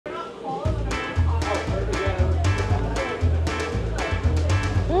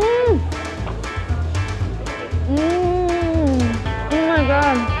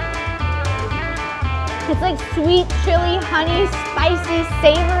It's like sweet, chili, honey, spicy,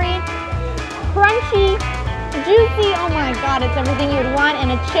 savory, crunchy, juicy. Oh my God, it's everything you'd want in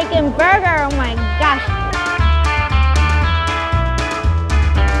a chicken burger. Oh my gosh.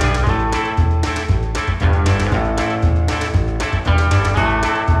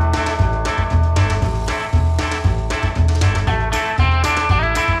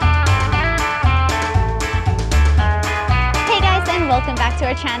 Welcome back to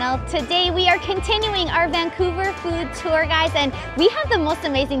our channel. Today we are continuing our Vancouver food tour, guys, and we have the most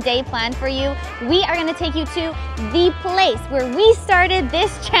amazing day planned for you. We are going to take you to the place where we started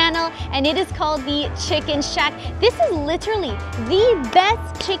this channel, and it is called the Chicken Shack. This is literally the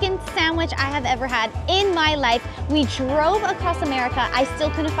best chicken sandwich I have ever had in my life. We drove across America. I still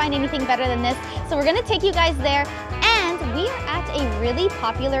couldn't find anything better than this. So we're going to take you guys there. And we are at a really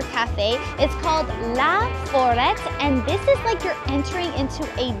popular cafe. It's called La Forêt, and this is like you're entering into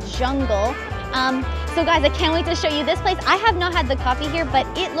a jungle. So guys, I can't wait to show you this place. I have not had the coffee here, but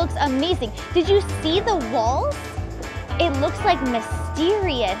it looks amazing. Did you see the walls? It looks like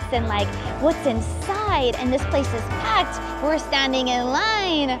mysterious and like what's inside, and this place is packed. We're standing in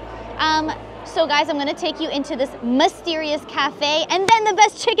line. So guys, I'm gonna take you into this mysterious cafe and then the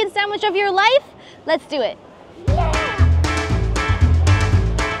best chicken sandwich of your life. Let's do it.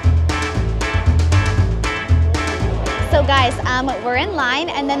 So guys, we're in line,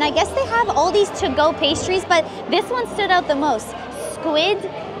 and then I guess they have all these to-go pastries, but this one stood out the most. Squid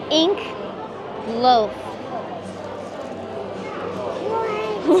ink loaf.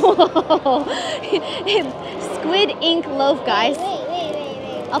 Squid ink loaf, guys.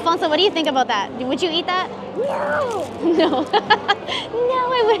 Wait. Alfonso, what do you think about that? Would you eat that? No. No. No,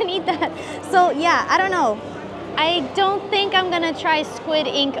 I wouldn't eat that. So yeah, I don't know. I don't think I'm gonna try squid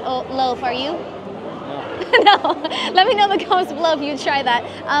ink loaf. Are you? No. Let me know in the comments below if you try that.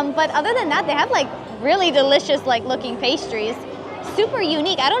 But other than that, they have like really delicious like looking pastries. Super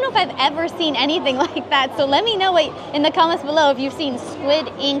unique. I don't know if I've ever seen anything like that. So let me know in the comments below if you've seen squid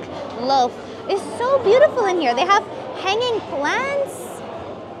ink loaf. It's so beautiful in here. They have hanging plants.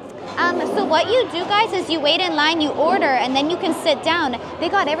 So what you do, guys, is you wait in line, you order, and then you can sit down. They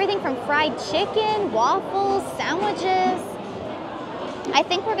got everything from fried chicken, waffles, sandwiches. I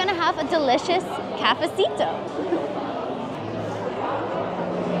think we're gonna have a delicious cafecito.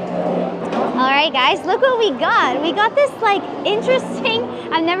 All right, guys, look what we got. We got this like interesting,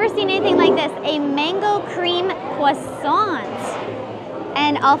 I've never seen anything like this, a mango cream croissant.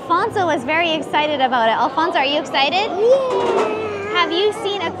 And Alfonso was very excited about it. Alfonso, are you excited? Yeah. Have you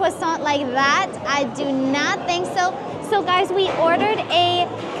seen a croissant like that? I do not think so. So guys, we ordered a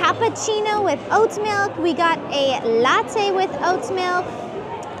cappuccino with oat milk. We got a latte with oat milk.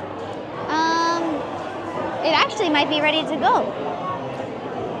 It actually might be ready to go.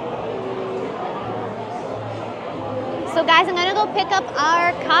 So guys, I'm gonna go pick up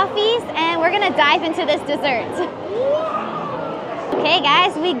our coffees and we're gonna dive into this dessert. Okay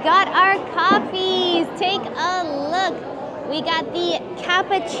guys, we got our coffees. Take a look. We got the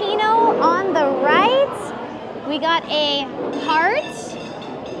cappuccino on the right. We got a heart.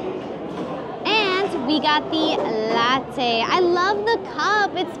 And we got the latte. I love the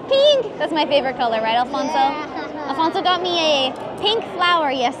cup. It's pink. That's my favorite color, right, Alfonso? Yeah. Alfonso got me a pink flower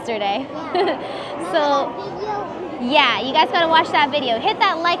yesterday. Yeah. So, yeah, you guys gotta watch that video. Hit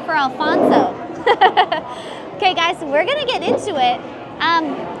that like for Alfonso. Okay, guys, we're gonna get into it.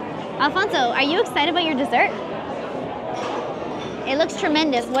 Alfonso, are you excited about your dessert? It looks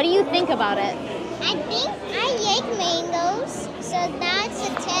tremendous. What do you think about it? I think I like mangoes, so that's a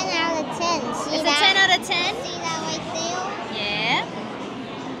 10 out of 10. See It's that? a 10 out of 10? See that right there? Yeah.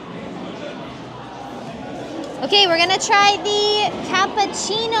 Okay, we're gonna try the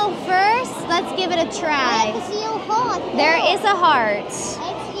cappuccino first. Let's give it a try. I see a heart. There is a heart. It's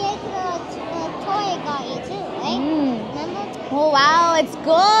like the toy got you too, right? Remember? Oh wow, it's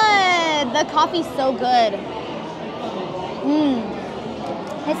good. The coffee's so good.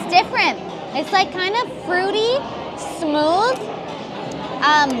 It's different. It's like kind of fruity, smooth,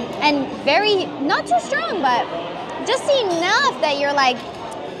 and very, not too strong, but just enough that you're like,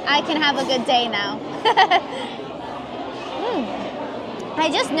 I can have a good day now. I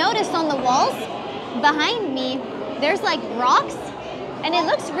just noticed on the walls behind me, there's like rocks, and it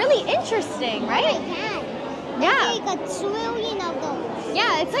looks really interesting, right? Yeah. Like a trillion of those.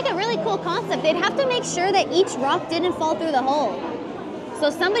 Yeah, it's like a really cool concept. They'd have to make sure that each rock didn't fall through the hole. So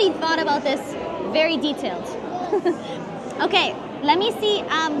somebody thought about this very detailed. Okay, let me see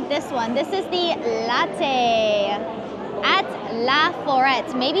this one. This is the latte at La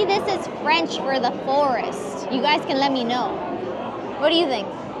Forêt. Maybe this is French for the forest. You guys can let me know. What do you think?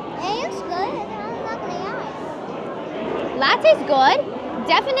 It looks good. I'm not gonna lie. Latte's good.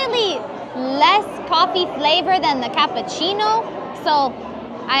 Definitely less coffee flavor than the cappuccino. So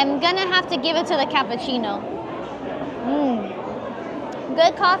I'm gonna have to give it to the cappuccino.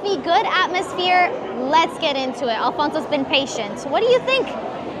 Good coffee, good atmosphere. Let's get into it. Alfonso's been patient. What do you think?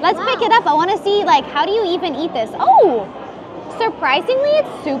 Let's pick it up. I wanna see, like, how do you even eat this? Oh, surprisingly,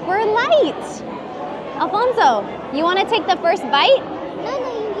 it's super light. Alfonso, you wanna take the first bite? No,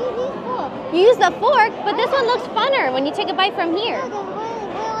 you use this fork. You use the fork, but this one looks funner when you take a bite from here. No,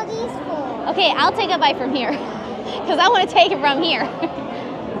 then what are these for? Okay, I'll take a bite from here because I want to take it from here.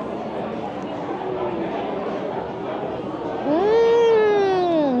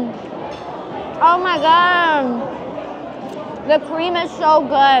 Oh my God. The cream is so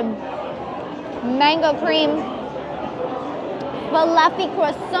good. Mango cream. Fluffy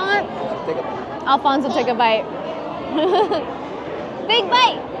croissant. Alfonso, take a bite. Big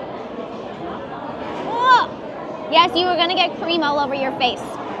bite. Oh. Yes, you were gonna get cream all over your face.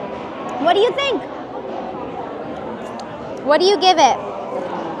 What do you think? What do you give it?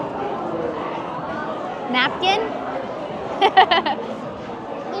 Napkin?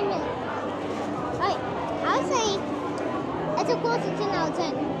 I'll say it's of course a 10 out of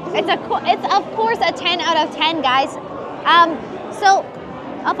 10. It's of course a 10 out of 10, guys. So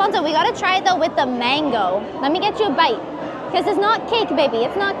Alfonso, we gotta try it though with the mango. Let me get you a bite. Because it's not cake, baby,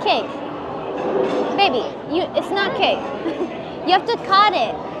 it's not cake. Baby, it's not cake. You have to cut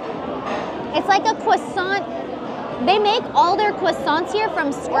it. It's like a croissant. They make all their croissants here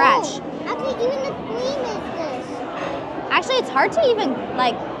from scratch. Actually, even the cream is this. Actually, it's hard to even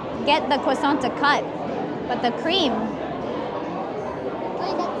like get the croissant to cut. But the cream.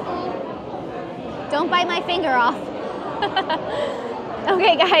 Don't bite my finger off.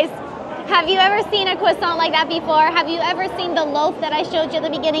 Okay, guys. Have you ever seen a croissant like that before? Have you ever seen the loaf that I showed you at the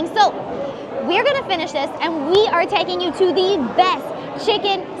beginning? So we're gonna finish this and we are taking you to the best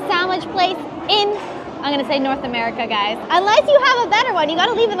chicken sandwich place in, I'm gonna say North America, guys. Unless you have a better one, you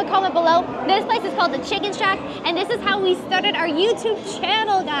gotta leave in the comment below. This place is called the Chicken Shack and this is how we started our YouTube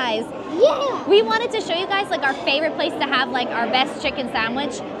channel, guys. Yeah! We wanted to show you guys like our favorite place to have like our best chicken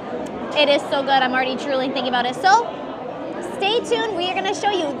sandwich. It is so good, I'm already drooling thinking about it. So stay tuned, we are gonna show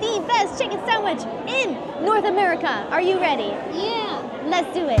you the best chicken sandwich in North America. Are you ready? Yeah.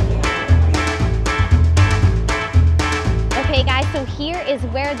 Let's do it. Okay guys, so here is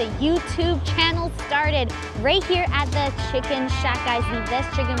where the YouTube channel started. Right here at the Chicken Shack, guys, the best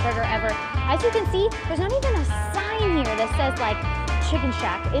chicken burger ever. As you can see, there's not even a sign here that says like Chicken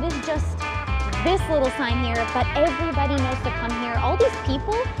Shack. It is just this little sign here, but everybody knows to come here. All these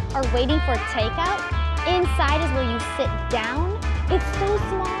people are waiting for takeout. Inside is where you sit down. It's so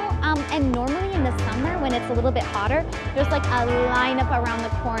small, and normally in the summer when it's a little bit hotter, there's like a lineup around the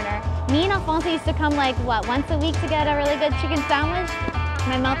corner. Me and Alfonso used to come like, what, once a week to get a really good chicken sandwich?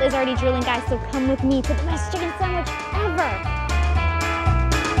 My mouth is already drooling, guys, so come with me to the best chicken sandwich ever.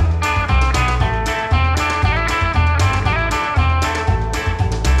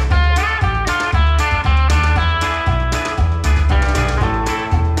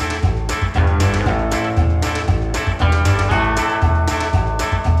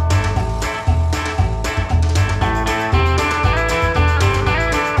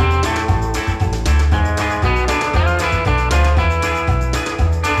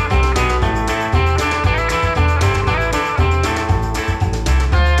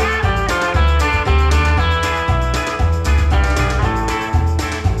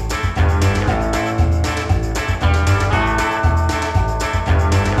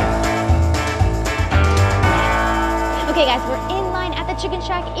 Okay guys, we're in line at the Chicken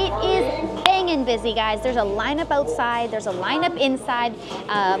Shack. It is banging busy, guys. There's a lineup outside, there's a lineup inside.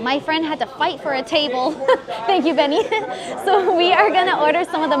 My friend had to fight for a table. Thank you, Benny. So we are gonna order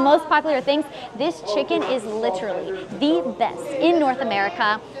some of the most popular things. This chicken is literally the best in North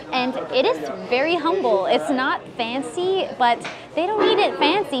America, and it is very humble. It's not fancy, but they don't need it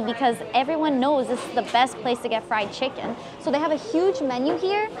fancy because everyone knows this is the best place to get fried chicken. So they have a huge menu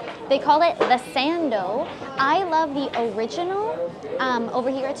here. They call it the Sando. I love the original. Over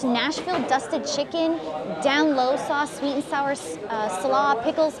here it's Nashville dusted chicken, down low sauce, sweet and sour slaw,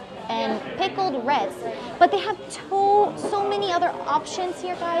 pickles, and pickled reds. But they have so many other options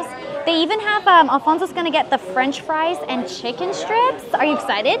here, guys. They even have, Alfonso's gonna get the French fries and chicken strips. Are you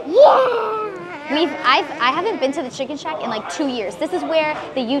excited? Yeah! I haven't been to the Chicken Shack in like 2 years. This is where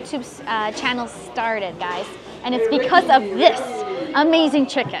the YouTube channel started, guys. And it's because of this amazing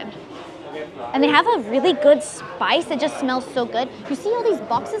chicken. And they have a really good spice. It just smells so good. You see all these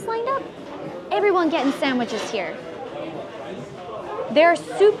boxes lined up? Everyone getting sandwiches here. They're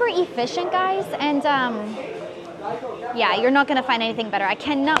super efficient, guys. And Yeah, you're not gonna find anything better. I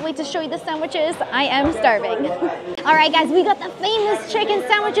cannot wait to show you the sandwiches. I am starving. All right, guys, we got the famous chicken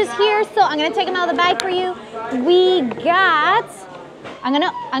sandwiches here, so I'm gonna take them out of the bag for you. We got, I'm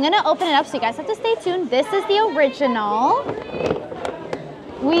gonna open it up, so you guys have to stay tuned. This is the original.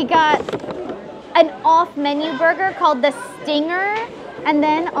 We got an off-menu burger called the Stinger, and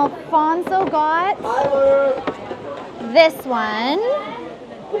then Alfonso got this one.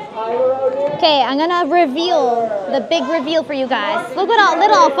 Okay, I'm gonna reveal the big reveal for you guys. Look what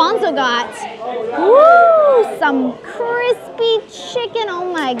little Alfonso got. Woo! Some crispy chicken. Oh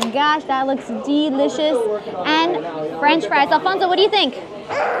my gosh, that looks delicious. And French fries. Alfonso, what do you think?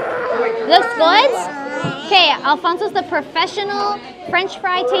 Looks good? Okay, Alfonso's the professional French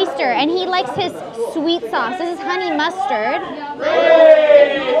fry taster, and he likes his sweet sauce. This is honey mustard.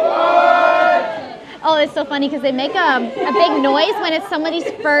 Oh, it's so funny because they make a big noise when it's somebody's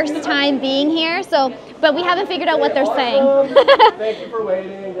first time being here. So, but we haven't figured out what they're saying. Thank you for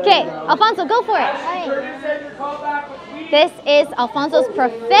waiting. Okay, Alfonso, go for it. This is Alfonso's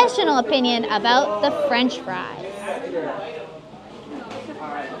professional opinion about the French fries.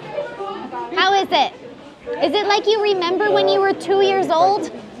 How is it? Is it like you remember when you were 2 years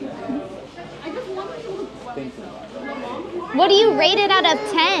old? What do you rate it out of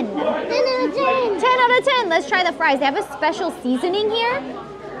 10? 10 out of 10. 10 out of 10. Let's try the fries. They have a special seasoning here.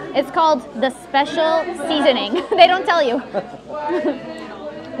 It's called the special seasoning. They don't tell you.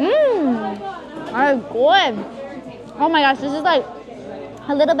 Are good. Oh my gosh, this is like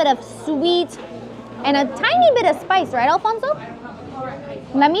a little bit of sweet and a tiny bit of spice, right, Alfonso?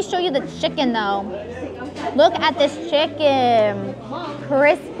 Let me show you the chicken though. Look at this chicken.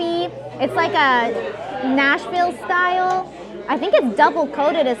 Crispy. It's like a Nashville style. I think it's double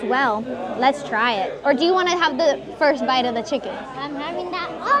coated as well. Let's try it. Or do you want to have the first bite of the chicken? I'm having that.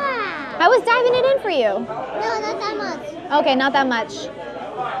 Ah! I was diving it in for you. No, not that much. Okay, not that much.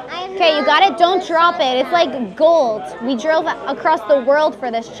 Okay, you got it? Don't drop it. It's like gold. We drove across the world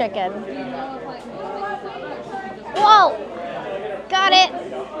for this chicken. Whoa! Got it.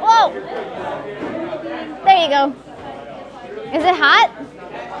 Whoa! There you go. Is it hot?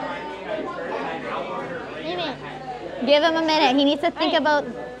 Give him a minute. He needs to think about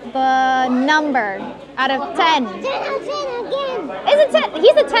the number out of 10. 10 out of 10 again. Is it 10?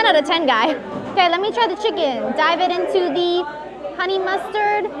 He's a 10 out of 10 guy. Okay, let me try the chicken. Dive it into the honey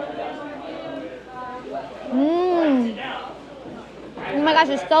mustard. Oh my gosh,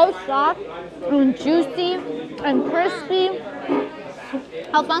 it's so soft and juicy and crispy.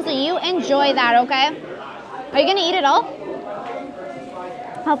 Alfonso, you enjoy that, okay? Are you gonna eat it all?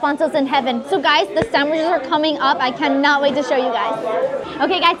 Alfonso's in heaven. So guys, the sandwiches are coming up. I cannot wait to show you guys.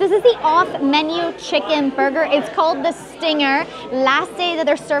 Okay guys, this is the off-menu chicken burger. It's called the Stinger. Last day that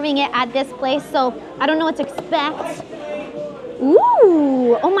they're serving it at this place, so I don't know what to expect.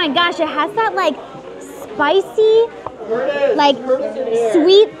 Ooh, oh my gosh, it has that like spicy, like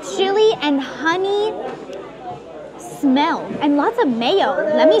sweet chili and honey smell and lots of mayo.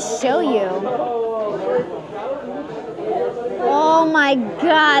 Let me show you. Oh my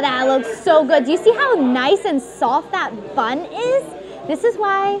God, that looks so good. Do you see how nice and soft that bun is? This is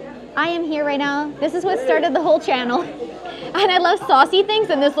why I am here right now. This is what started the whole channel. And I love saucy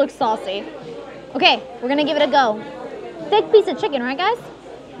things, and this looks saucy. Okay, we're gonna give it a go. Thick piece of chicken, right guys?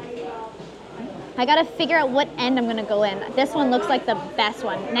 I gotta figure out what end I'm gonna go in. This one looks like the best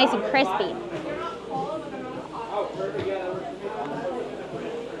one. Nice and crispy.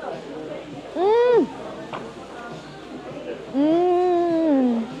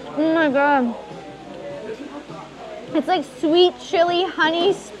 Oh my God. It's like sweet chili,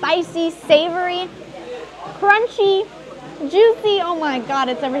 honey, spicy, savory, crunchy, juicy. Oh my God,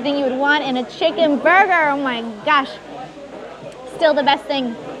 it's everything you would want in a chicken burger. Oh my gosh. Still the best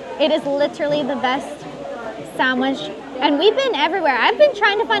thing. It is literally the best sandwich. And we've been everywhere. I've been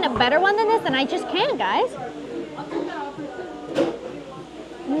trying to find a better one than this, and I just can't, guys.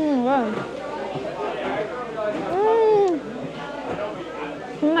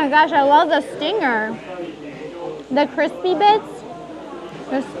 Oh my gosh, I love the Stinger. The crispy bits,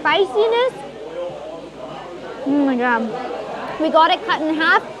 the spiciness. Oh my God. We got it cut in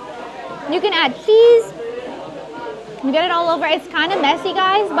half. You can add cheese. You get it all over. It's kind of messy,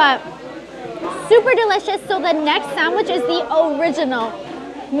 guys, but super delicious. So the next sandwich is the original.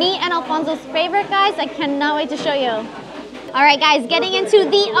 Me and Alfonso's favorite, guys. I cannot wait to show you. All right, guys, getting into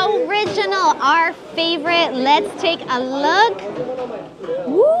the original, our favorite. Let's take a look.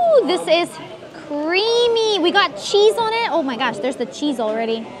 Ooh, this is creamy. We got cheese on it. Oh my gosh, there's the cheese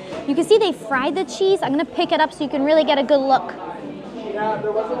already. You can see they fried the cheese. I'm gonna pick it up so you can really get a good look.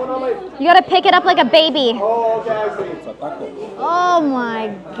 You gotta pick it up like a baby. Oh, okay, I see. Oh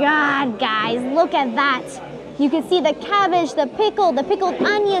my God, guys, look at that. You can see the cabbage, the pickled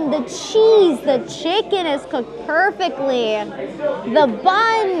onion, the cheese, the chicken is cooked perfectly. The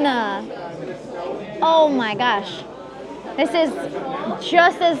bun. Oh my gosh. This is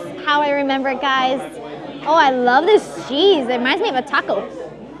just as how I remember it, guys. Oh, I love this cheese. It reminds me of a taco.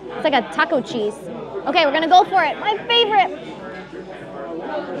 It's like a taco cheese. Okay, we're gonna go for it. My favorite.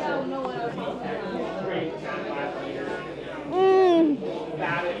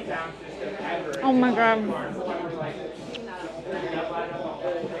 Oh my God.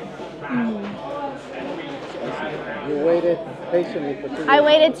 You waited patiently for 2 years. I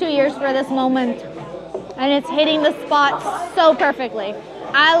waited 2 years for this moment, and it's hitting the spot so perfectly.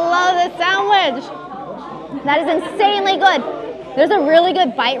 I love this sandwich. That is insanely good. There's a really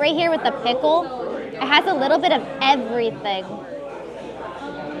good bite right here with the pickle. It has a little bit of everything.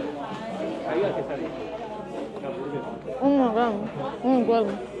 Oh my God. Oh, good.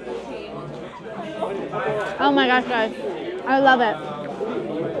 Oh my gosh, guys. I love it.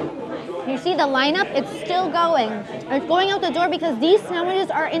 You see the lineup? It's still going. It's going out the door because these sandwiches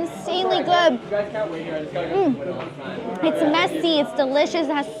are insanely good. It's messy, it's delicious,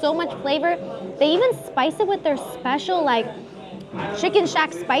 it has so much flavor. They even spice it with their special like Chicken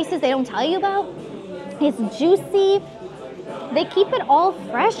Shack spices they don't tell you about. It's juicy. They keep it all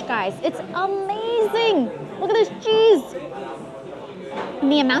fresh, guys. It's amazing. Look at this cheese.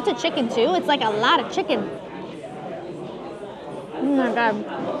 And the amount of chicken too, it's like a lot of chicken. Oh my God.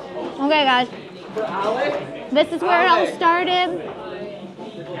 Okay, guys. This is where it all started.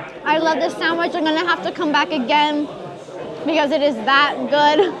 I love this sandwich. I'm gonna have to come back again because it is that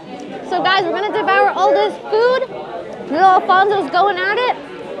good. So guys, we're gonna devour all this food. Little Alfonso's going at it.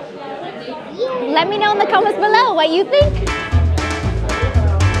 Let me know in the comments below what you think.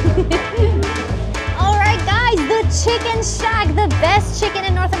 All right, guys, the Chicken Shack, the best chicken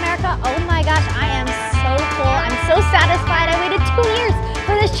in North America. Oh my gosh, I am so full. I'm so satisfied. I waited 2 years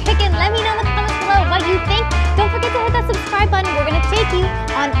for this chicken. Let me know in the comments below what you think. Don't forget to hit that subscribe button. We're gonna take you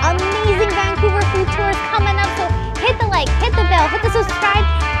on amazing